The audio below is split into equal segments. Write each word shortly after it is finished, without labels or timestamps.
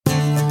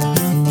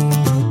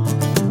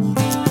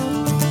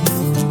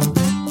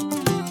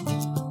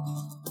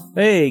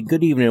Hey,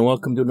 good evening.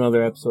 Welcome to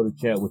another episode of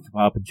Chat with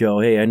Papa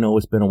Joe. Hey, I know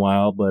it's been a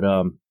while, but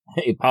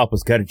hey,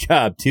 Papa's got a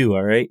job too,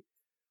 all right?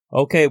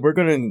 Okay, we're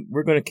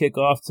gonna kick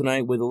off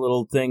tonight with a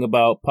little thing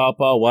about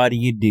Papa. Why do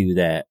you do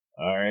that?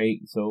 All right,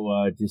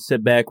 so just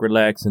sit back,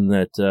 relax, and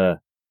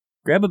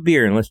grab a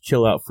beer and let's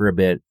chill out for a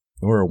bit,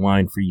 or a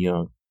wine for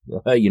you,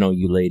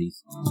 you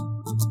ladies.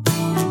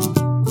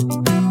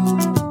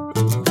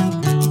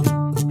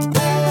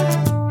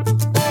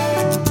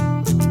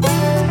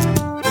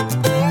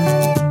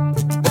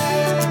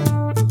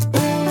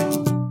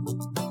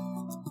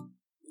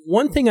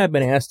 One thing I've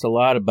been asked a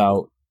lot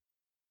about,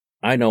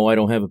 I know I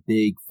don't have a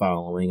big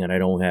following and I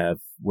don't have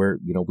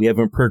we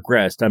haven't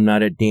progressed. I'm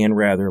not at Dan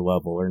Rather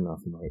level or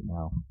nothing right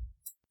now.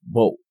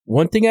 But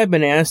one thing I've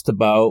been asked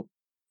about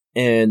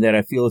and that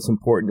I feel it's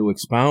important to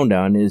expound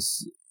on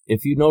is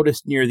if you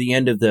notice near the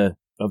end of the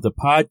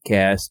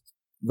podcast,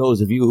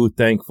 those of you who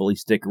thankfully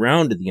stick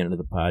around to the end of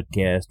the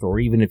podcast, or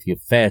even if you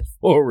fast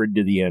forward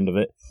to the end of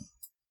it,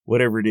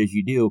 whatever it is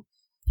you do.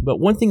 But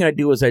one thing I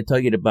do is I tell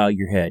you to bow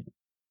your head.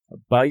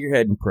 Bow your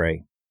head and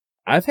pray.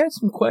 I've had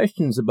some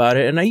questions about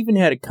it, and I even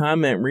had a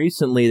comment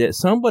recently that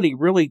somebody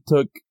really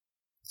took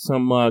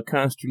some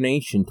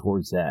consternation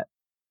towards that.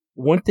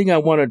 One thing I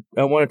want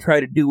to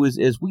try to do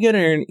is we get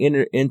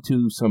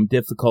into some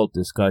difficult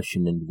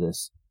discussion into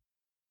this.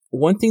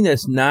 One thing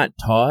that's not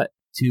taught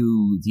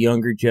to the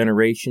younger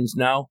generations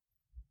now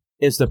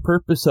is the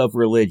purpose of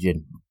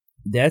religion.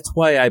 That's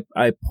why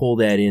I pull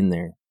that in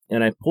there,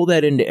 and I pull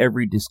that into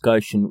every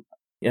discussion.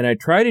 And I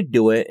try to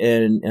do it,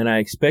 and I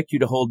expect you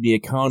to hold me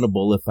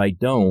accountable if I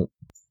don't.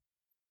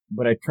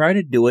 But I try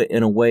to do it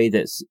in a way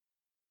that's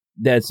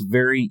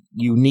very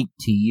unique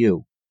to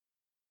you.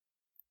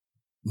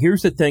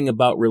 Here's the thing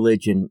about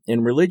religion.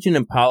 In religion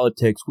and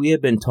politics, we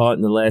have been taught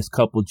in the last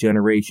couple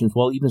generations,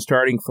 well, even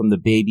starting from the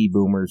baby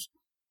boomers,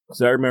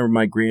 because I remember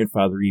my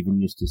grandfather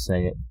even used to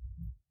say it,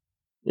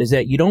 is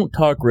that you don't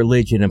talk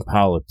religion and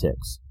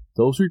politics.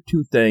 Those are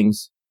two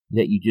things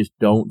that you just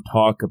don't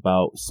talk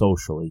about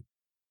socially.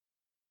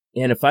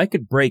 And if I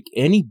could break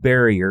any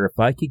barrier, if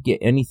I could get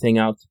anything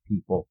out to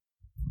people,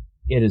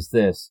 it is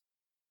this.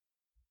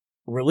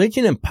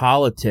 Religion and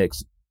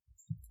politics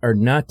are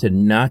not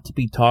to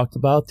be talked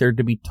about. They're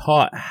to be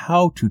taught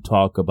how to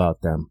talk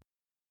about them.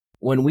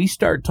 When we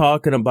start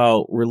talking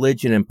about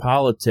religion and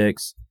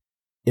politics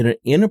in an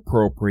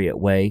inappropriate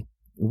way,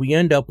 we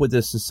end up with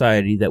the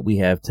society that we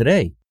have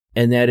today.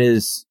 And that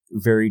is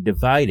very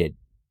divided.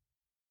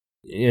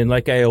 And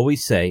like I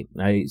always say,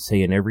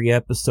 in every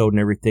episode and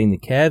everything, the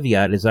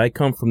caveat is I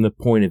come from the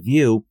point of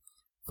view,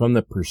 from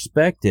the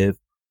perspective,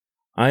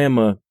 I am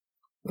a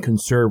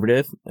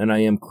conservative and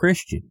I am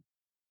Christian.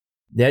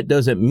 That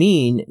doesn't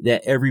mean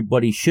that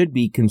everybody should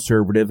be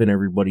conservative and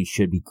everybody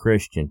should be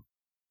Christian.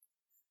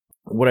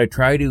 What I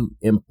try to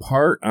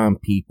impart on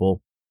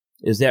people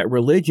is that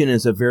religion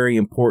is a very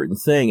important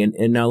thing.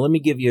 And now let me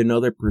give you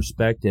another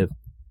perspective.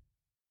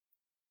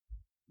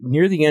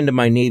 Near the end of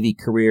my Navy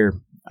career,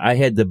 I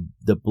had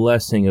the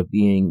blessing of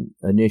being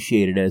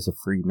initiated as a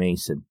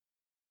Freemason.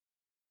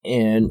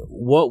 And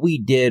what we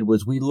did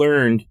was we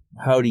learned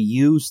how to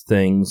use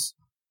things,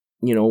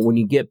 when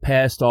you get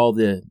past all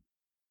the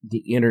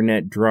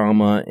internet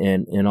drama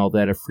and all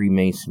that of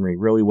Freemasonry.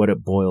 Really what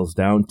it boils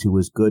down to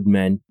is good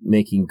men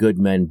making good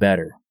men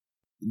better.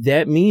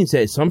 That means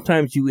that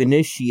sometimes you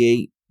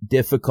initiate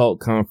difficult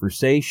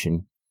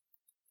conversation,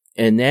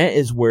 and that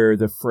is where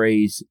the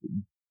phrase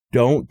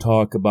 "don't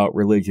talk about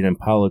religion and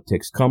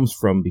politics" comes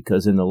from,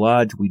 because in the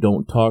lodge, we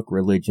don't talk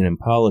religion and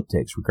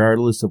politics,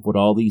 regardless of what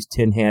all these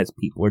tin hats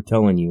people are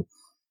telling you.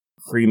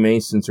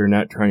 Freemasons are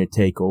not trying to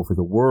take over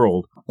the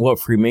world. What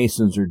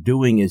Freemasons are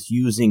doing is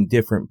using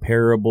different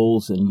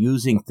parables and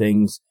using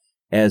things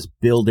as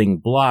building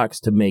blocks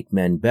to make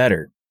men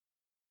better.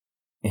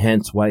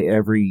 Hence why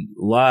every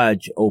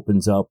lodge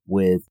opens up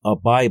with a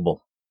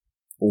Bible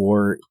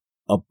or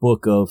a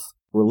book of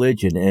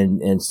religion,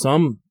 and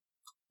some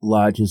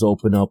lodges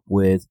open up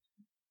with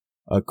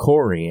a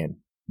Koran.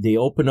 They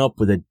open up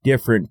with a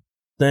different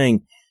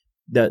thing.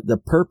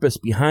 The purpose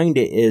behind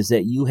it is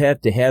that you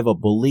have to have a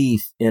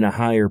belief in a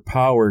higher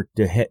power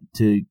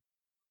to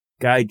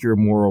guide your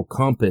moral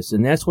compass.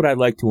 And that's what I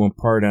like to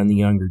impart on the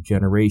younger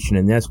generation.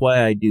 And that's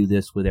why I do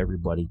this with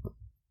everybody.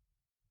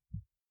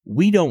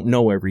 We don't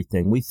know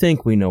everything. We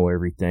think we know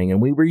everything,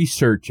 and we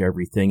research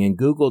everything, and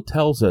Google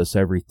tells us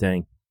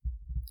everything.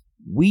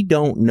 We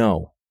don't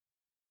know.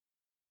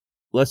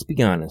 Let's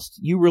be honest.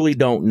 You really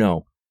don't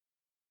know.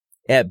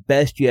 At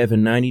best, you have a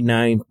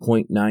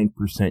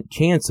 99.9%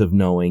 chance of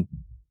knowing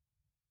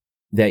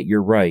that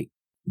you're right,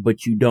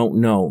 but you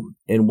don't know.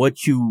 And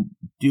what you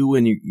do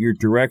in your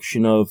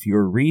direction of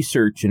your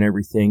research and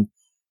everything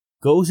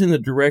goes in the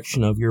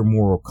direction of your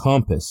moral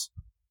compass.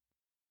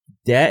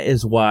 That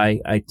is why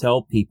I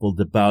tell people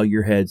to bow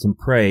your heads and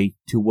pray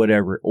to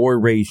whatever, or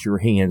raise your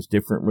hands.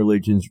 Different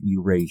religions,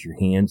 you raise your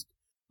hands.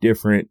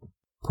 Different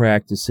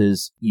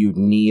practices, you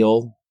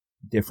kneel.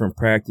 Different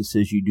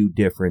practices, you do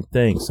different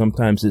things.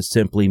 Sometimes it's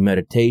simply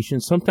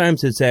meditation.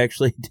 Sometimes it's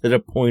actually to the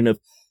point of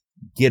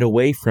get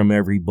away from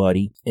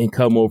everybody and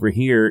come over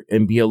here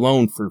and be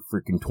alone for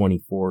freaking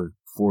 24,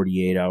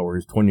 48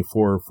 hours,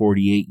 24 or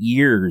 48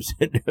 years.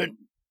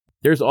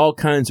 There's all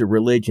kinds of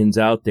religions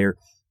out there.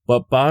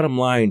 But bottom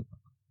line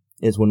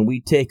is when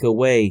we take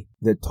away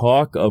the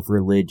talk of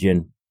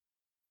religion,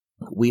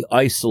 we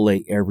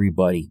isolate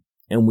everybody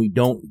and we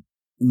don't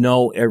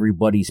know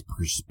everybody's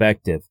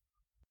perspective.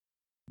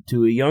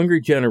 To a younger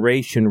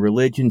generation,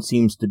 religion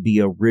seems to be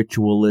a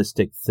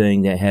ritualistic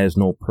thing that has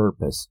no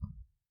purpose.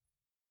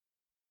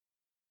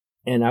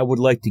 And I would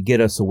like to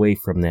get us away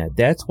from that.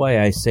 That's why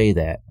I say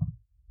that.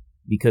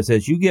 Because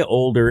as you get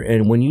older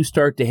and when you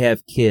start to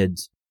have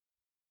kids,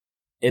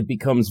 it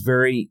becomes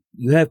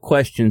you have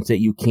questions that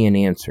you can't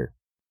answer.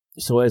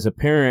 So as a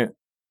parent,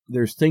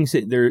 there's things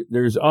that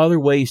there's other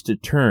ways to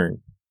turn.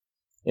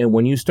 And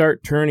when you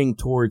start turning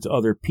towards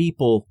other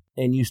people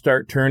and you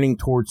start turning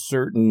towards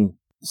certain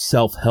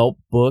self-help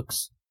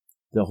books,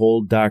 the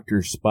whole Dr.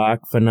 Spock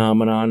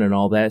phenomenon and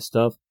all that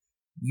stuff,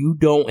 you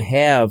don't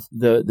have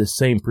the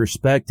same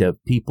perspective.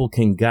 People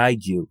can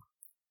guide you.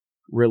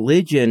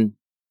 Religion,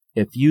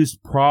 if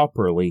used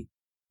properly,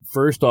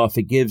 first off,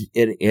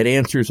 it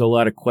answers a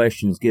lot of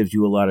questions, gives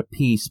you a lot of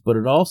peace, but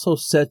it also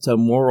sets a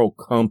moral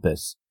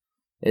compass.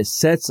 It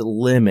sets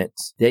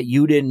limits that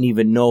you didn't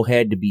even know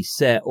had to be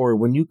set, or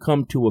when you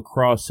come to a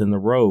cross in the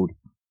road,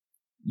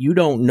 you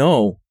don't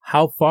know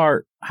how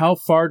far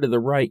to the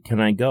right can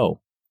I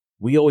go.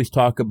 We always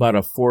talk about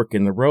a fork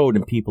in the road,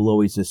 and people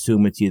always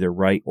assume it's either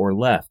right or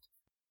left.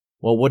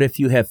 Well, what if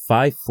you have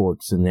 5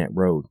 forks in that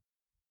road?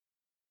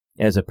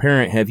 As a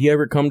parent, have you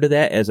ever come to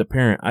that? As a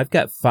parent, I've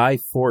got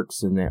 5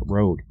 forks in that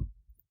road.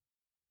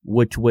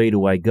 Which way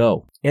do I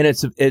go? And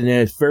it's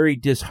very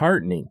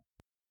disheartening.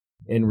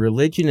 And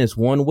religion is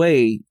one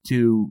way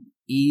to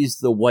ease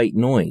the white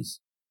noise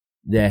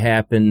that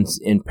happens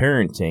in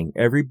parenting.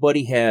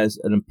 Everybody has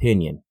an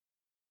opinion.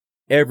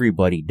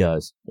 Everybody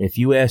does. If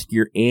you ask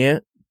your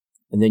aunt,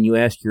 and then you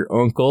ask your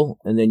uncle,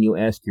 and then you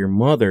ask your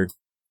mother,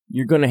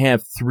 you're going to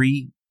have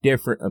 3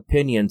 different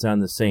opinions on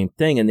the same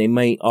thing, and they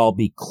may all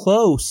be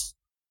close,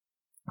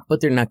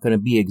 but they're not going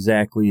to be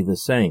exactly the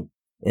same.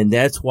 And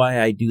that's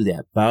why I do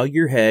that. Bow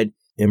your head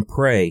and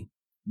pray.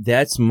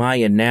 That's my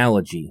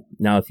analogy.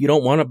 Now, if you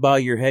don't want to bow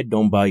your head,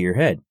 don't bow your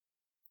head.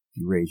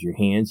 If you raise your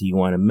hands, you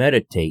want to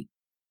meditate.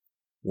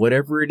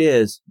 Whatever it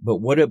is, but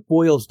what it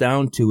boils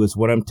down to is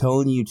what I'm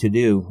telling you to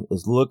do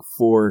is look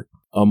for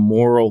a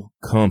moral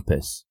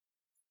compass.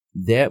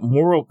 That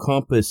moral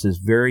compass is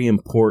very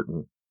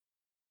important.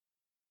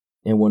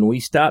 And when we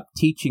stop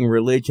teaching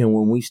religion,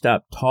 when we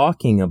stop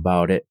talking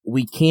about it,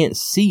 we can't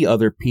see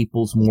other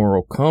people's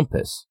moral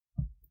compass.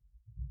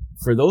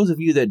 For those of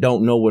you that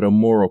don't know what a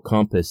moral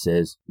compass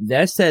is,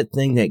 that's that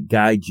thing that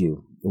guides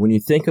you. When you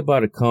think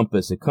about a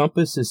compass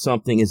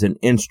is an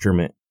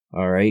instrument,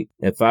 all right?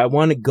 If I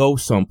want to go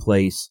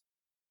someplace,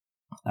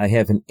 I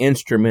have an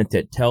instrument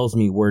that tells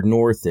me where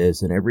north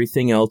is, and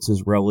everything else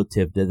is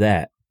relative to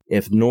that.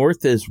 If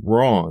north is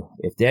wrong,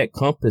 if that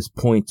compass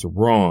points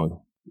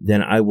wrong,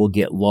 then I will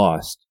get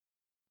lost.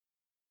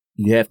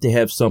 You have to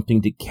have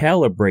something to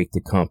calibrate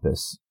the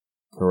compass,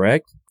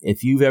 correct?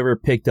 If you've ever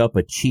picked up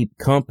a cheap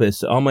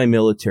compass, all my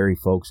military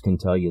folks can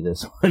tell you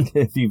this one.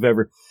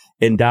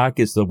 And Doc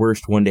is the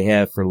worst one to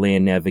have for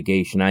land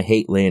navigation. I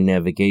hate land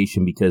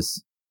navigation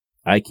because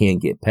I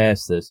can't get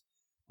past this.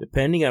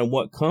 Depending on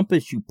what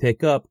compass you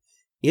pick up,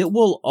 it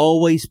will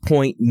always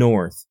point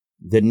north.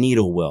 The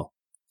needle will.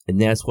 And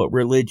that's what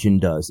religion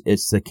does.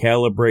 It's the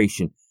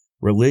calibration.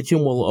 Religion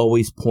will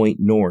always point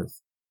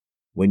north.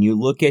 When you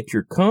look at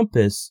your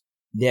compass,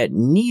 that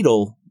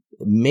needle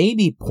may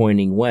be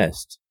pointing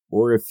west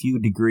or a few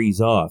degrees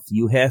off.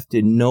 You have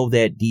to know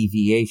that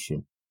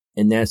deviation.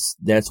 And that's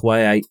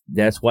why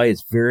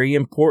it's very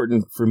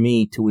important for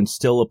me to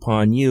instill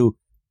upon you,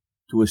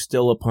 to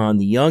instill upon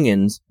the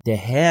youngins, to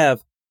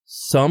have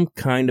some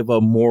kind of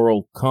a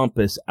moral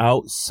compass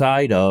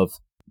outside of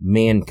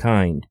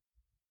mankind,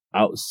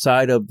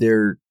 outside of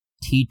their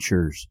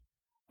teachers,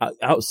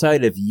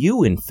 outside of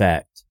you, in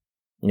fact.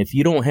 And if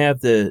you don't have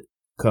the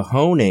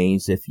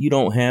cojones, if you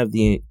don't have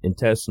the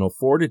intestinal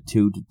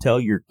fortitude to tell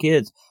your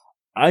kids,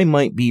 I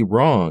might be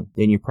wrong,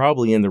 then you're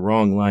probably in the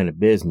wrong line of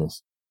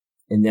business.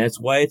 And that's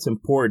why it's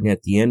important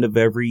at the end of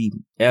every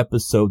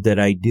episode that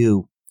I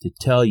do to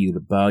tell you to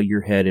bow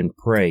your head and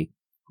pray.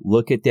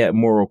 Look at that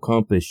moral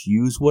compass.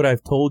 Use what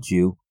I've told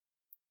you,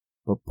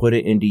 but put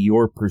it into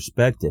your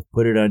perspective.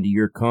 Put it onto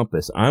your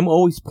compass. I'm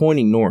always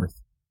pointing north,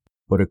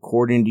 but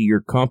according to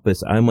your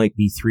compass, I might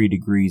be 3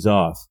 degrees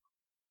off.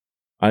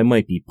 I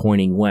might be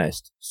pointing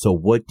west. So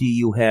what do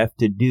you have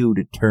to do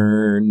to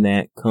turn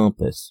that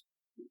compass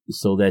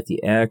so that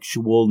the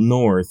actual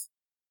north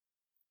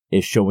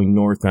is showing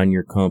north on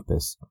your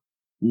compass?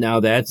 Now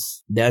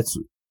that's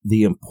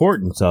the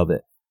importance of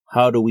it.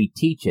 How do we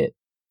teach it?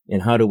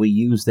 And how do we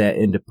use that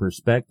into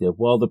perspective?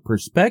 Well, the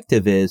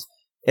perspective is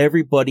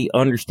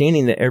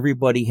understanding that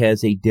everybody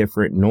has a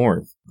different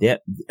north.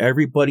 That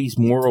everybody's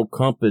moral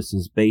compass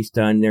is based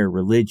on their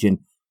religion.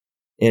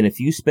 And if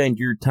you spend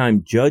your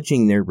time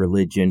judging their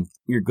religion,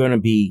 you're going to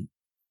be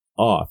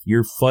off.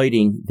 You're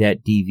fighting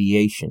that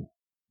deviation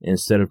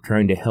instead of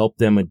trying to help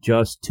them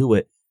adjust to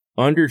it.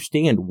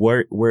 Understand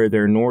where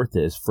their north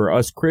is. For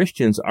us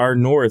Christians, our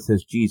north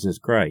is Jesus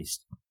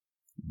Christ.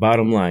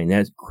 Bottom line,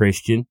 that's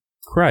Christian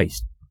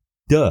Christ.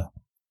 Duh.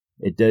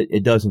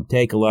 It doesn't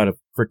take a lot of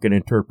frickin'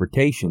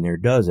 interpretation there,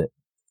 does it?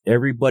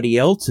 Everybody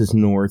else's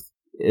north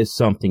is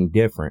something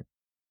different.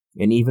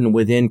 And even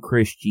within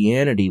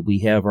Christianity, we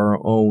have our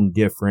own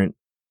different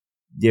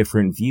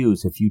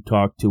views. If you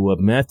talk to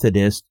a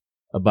Methodist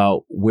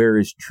about where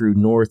is true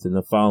north in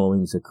the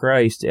followings of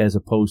Christ, as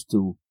opposed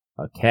to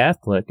a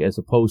Catholic, as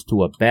opposed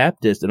to a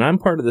Baptist, and I'm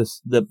part of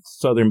the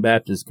Southern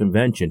Baptist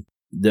Convention,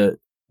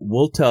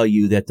 we'll tell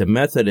you that the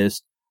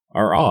Methodists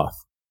are off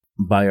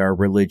by our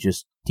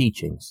religious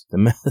teachings.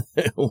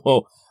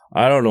 Well,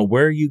 I don't know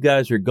where you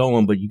guys are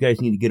going, but you guys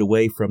need to get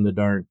away from the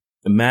darn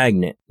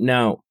magnet.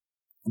 Now,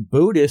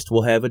 Buddhists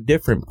will have a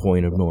different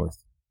point of north.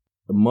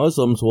 The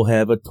Muslims will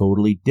have a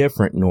totally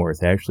different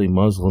north. Actually,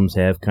 Muslims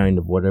have kind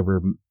of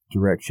whatever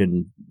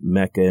direction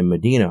Mecca and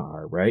Medina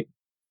are, right?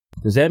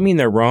 Does that mean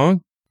they're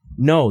wrong?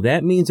 No,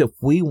 that means if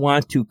we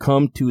want to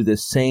come to the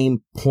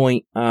same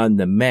point on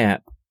the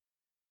map,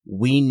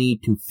 we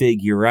need to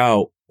figure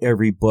out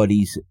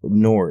everybody's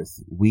north.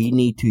 We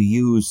need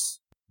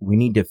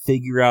to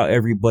figure out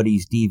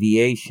everybody's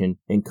deviation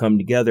and come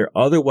together.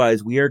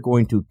 Otherwise, we are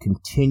going to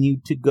continue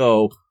to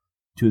go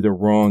to the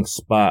wrong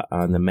spot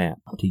on the map.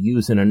 To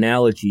use an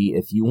analogy,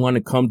 if you want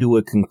to come to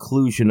a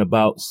conclusion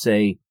about,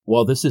 say,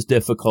 well, this is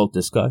difficult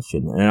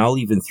discussion, and I'll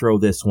even throw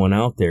this one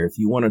out there. If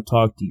you want to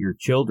talk to your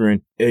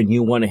children and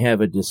you want to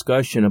have a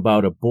discussion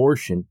about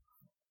abortion,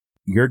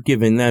 you're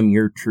giving them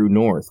your true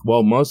north.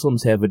 Well,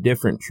 Muslims have a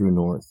different true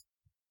north.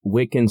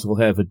 Wiccans will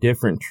have a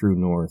different true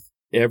north.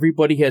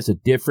 Everybody has a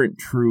different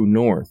true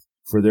north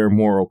for their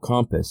moral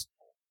compass.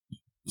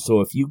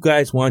 So if you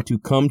guys want to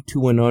come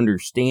to an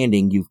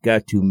understanding, you've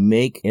got to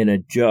make and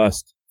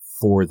adjust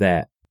for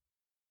that,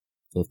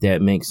 if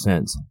that makes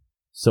sense.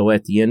 So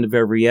at the end of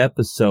every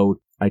episode,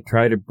 I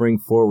try to bring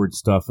forward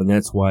stuff, and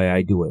that's why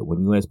I do it. When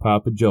you ask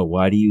Papa Joe,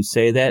 why do you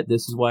say that?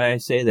 This is why I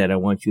say that. I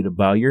want you to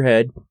bow your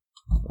head,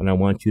 and I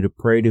want you to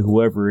pray to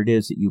whoever it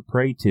is that you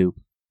pray to.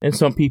 And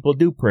some people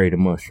do pray to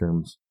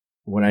mushrooms.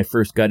 When I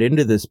first got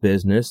into this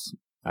business,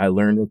 I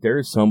learned that there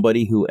is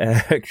somebody who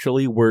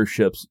actually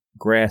worships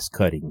grass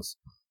cuttings.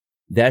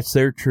 That's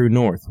their true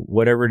north,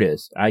 whatever it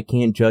is. I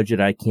can't judge it.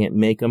 I can't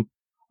make them.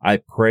 I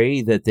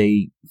pray that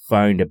they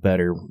find a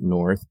better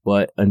north.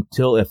 But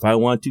if I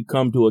want to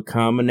come to a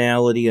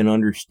commonality and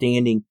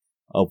understanding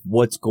of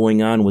what's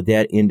going on with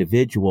that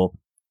individual,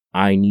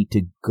 I need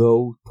to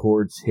go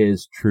towards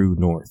his true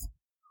north.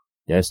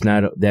 That's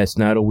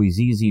not always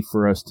easy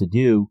for us to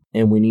do,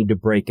 and we need to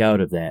break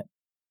out of that.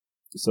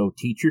 So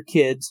teach your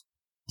kids,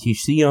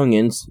 teach the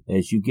youngins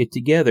as you get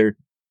together,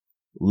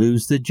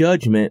 lose the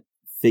judgment,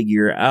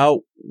 figure out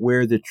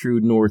where the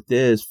true north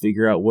is,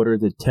 figure out what are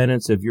the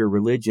tenets of your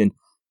religion.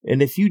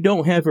 And if you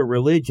don't have a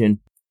religion,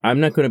 I'm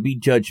not going to be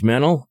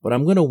judgmental, but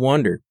I'm going to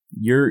wonder,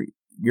 your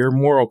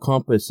moral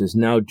compass is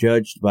now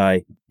judged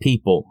by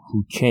people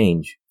who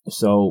change.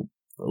 So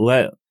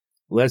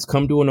let's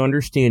come to an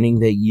understanding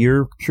that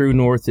your true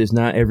north is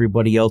not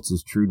everybody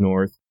else's true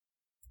north.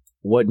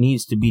 What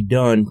needs to be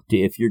done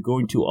if you're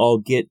going to all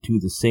get to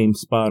the same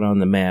spot on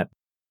the map,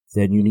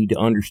 then you need to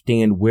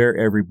understand where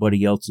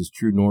everybody else's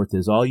true north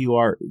is.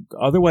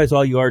 Otherwise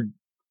all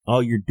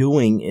you're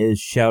doing is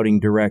shouting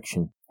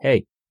direction.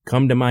 Hey,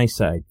 come to my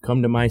side,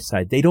 come to my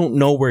side. They don't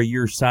know where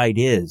your side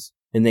is,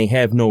 and they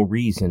have no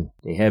reason.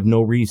 They have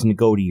no reason to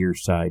go to your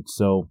side.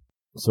 So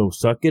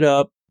suck it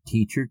up,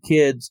 teach your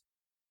kids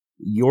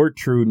your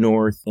true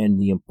north and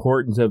the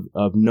importance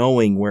of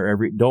knowing where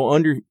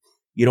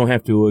you don't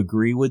have to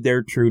agree with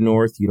their true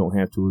north. You don't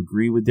have to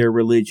agree with their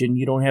religion.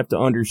 You don't have to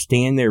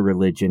understand their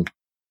religion.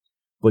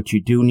 But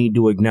you do need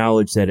to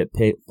acknowledge that it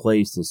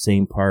plays the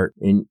same part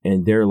in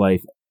their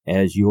life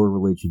as your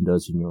religion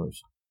does in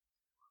yours.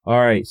 All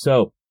right,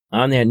 so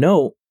on that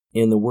note,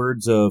 in the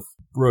words of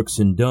Brooks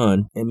and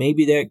Dunn, and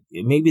maybe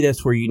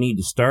that's where you need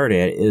to start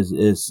at is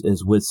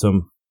with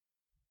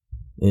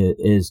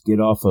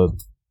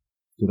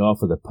get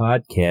off of the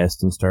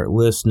podcast and start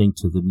listening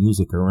to the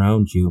music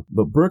around you.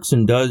 But Brooks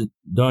and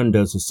Dunn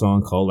does a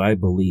song called I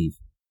Believe.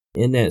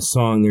 In that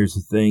song, there's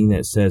a thing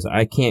that says,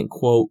 I can't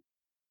quote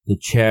the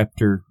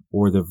chapter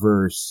or the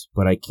verse,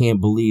 but I can't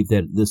believe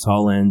that this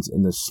all ends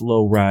in the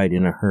slow ride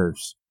in a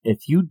hearse.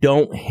 If you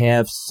don't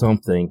have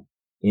something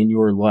in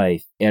your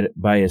life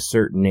by a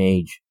certain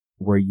age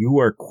where you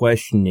are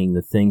questioning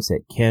the things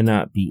that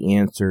cannot be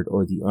answered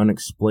or the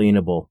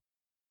unexplainable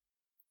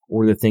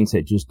or the things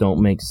that just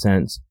don't make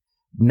sense,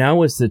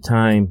 now is the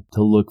time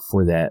to look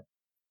for that,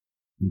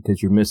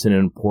 because you're missing an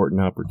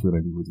important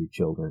opportunity with your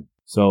children.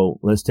 So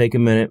let's take a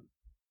minute,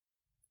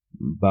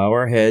 bow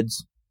our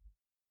heads,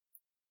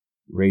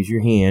 raise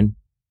your hand,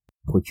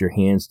 put your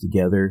hands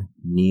together,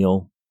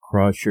 kneel,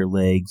 cross your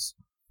legs,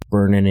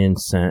 burn an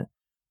incense,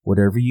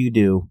 whatever you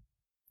do.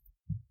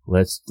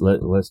 Let's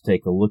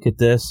take a look at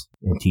this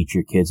and teach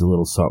your kids a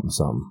little something.